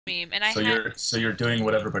meme, and I So had. you're doing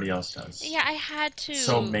what everybody else does. Yeah, I had to.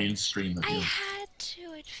 So mainstream of I you. had to.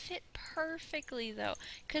 It fit perfectly though,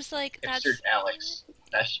 cause like Hipster that's Alex.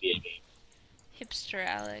 That should be a game. hipster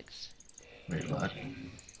Alex. Wait, what?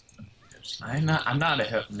 I'm not a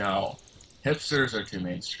hip. No, hipsters are too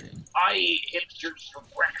mainstream. I eat hipsters for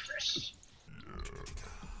breakfast.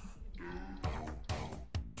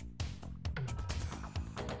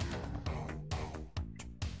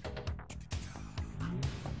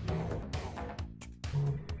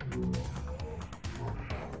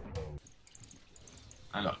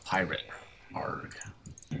 I'm a pirate. Arg.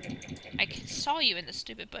 I saw you in the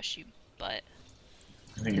stupid bush, you butt.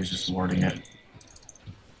 I think he's just warding it.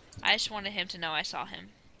 I just wanted him to know I saw him.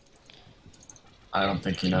 I don't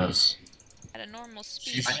think he knows. At a normal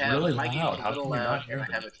speed. She's I have really my loud. game's a How little can you loud, not hear and I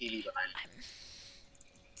them? have a TV behind me.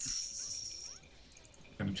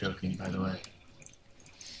 I'm joking, by the way.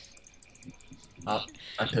 Oh,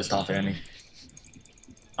 I pissed off Annie.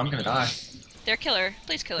 I'm gonna die. They're killer.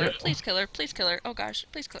 Please kill her. Please kill her. Please kill her. Oh gosh.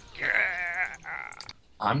 Please kill her.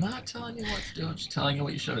 I'm not telling you what to do. I'm just telling you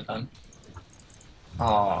what you should have done.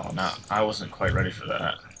 Oh, no. I wasn't quite ready for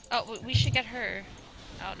that. Oh, we should get her.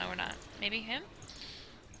 Oh, no, we're not. Maybe him?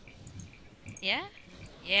 Yeah?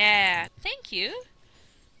 Yeah. Thank you.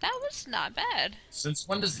 That was not bad. Since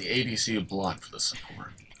when does the ADC block for the support?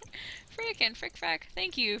 Frickin' frick frack.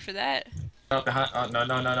 Thank you for that. No, behind, no,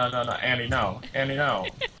 no. Annie, no. Annie, no.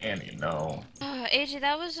 Annie, no. AJ,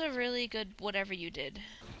 that was a really good whatever you did.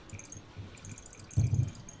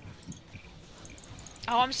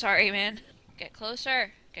 Oh, I'm sorry, man. Get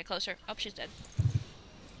closer. Get closer. Oh, she's dead.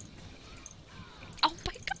 Oh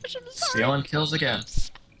my gosh, I'm sorry. Stealing kills again.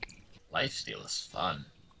 Lifesteal is fun.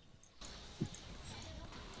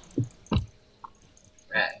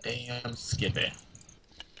 Damn Skippy.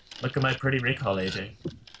 Look at my pretty recall, AJ.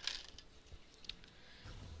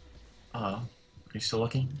 Are you still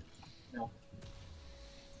looking? No.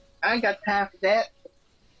 I ain't got time for that.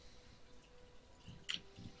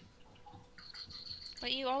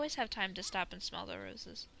 But you always have time to stop and smell the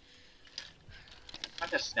roses. I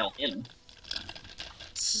just smell him.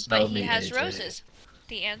 Smell But he me, has AJ. roses.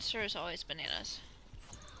 The answer is always bananas.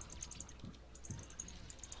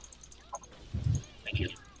 Thank you.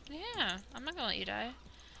 Yeah, I'm not gonna let you die.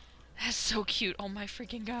 That's so cute. Oh my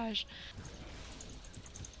freaking gosh.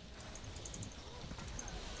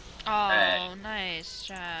 Oh, nice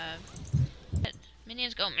job.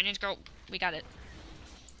 Minions go, minions go. We got it.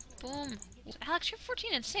 Boom. Alex, you're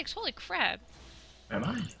 14 and 6. Holy crap. Am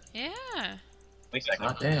I? Yeah. Wait a second.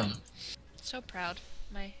 God damn. So proud.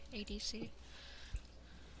 My ADC.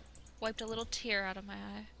 Wiped a little tear out of my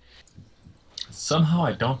eye. Somehow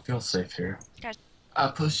I don't feel safe here. Guys. I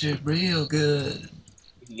push it real good.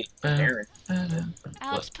 You can get Aaron.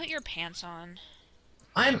 Alex, put your pants on.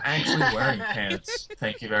 I'm actually wearing pants.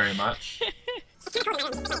 Thank you very much.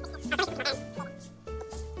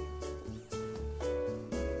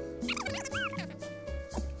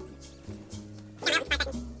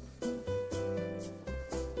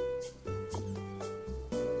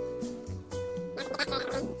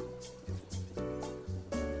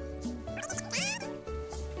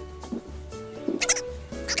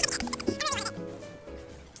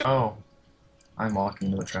 Oh, I'm walking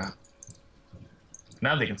into the trap.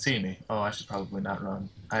 Now they can see me. Oh, I should probably not run.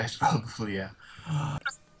 I should probably, yeah.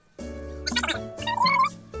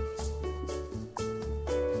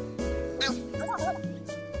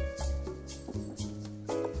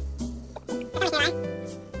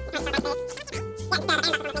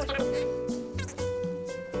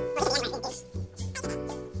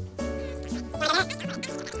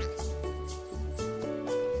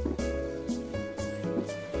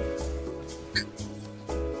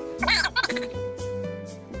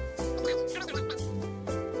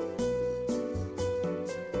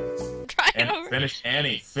 Trying And over. finish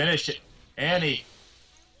Annie. Finish it. Annie.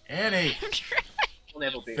 Annie. I'm trying. We'll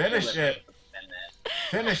never be Finish we'll never it. defend that.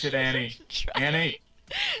 Finish it, Annie. Trying. Annie.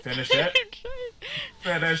 Finish it.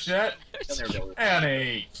 Finish it. They'll never be able to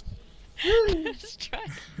Annie. Just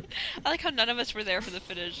trying. I like how none of us were there for the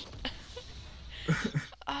finish.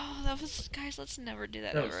 Oh, that was, guys. Let's never do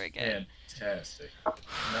that, That was ever again. fantastic. And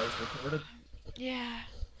that was recorded? Yeah.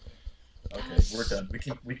 Okay, was- we're done.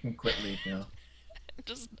 We can quit leave now.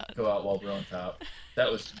 Just not. Go out while we're on top.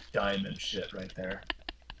 That was diamond shit right there.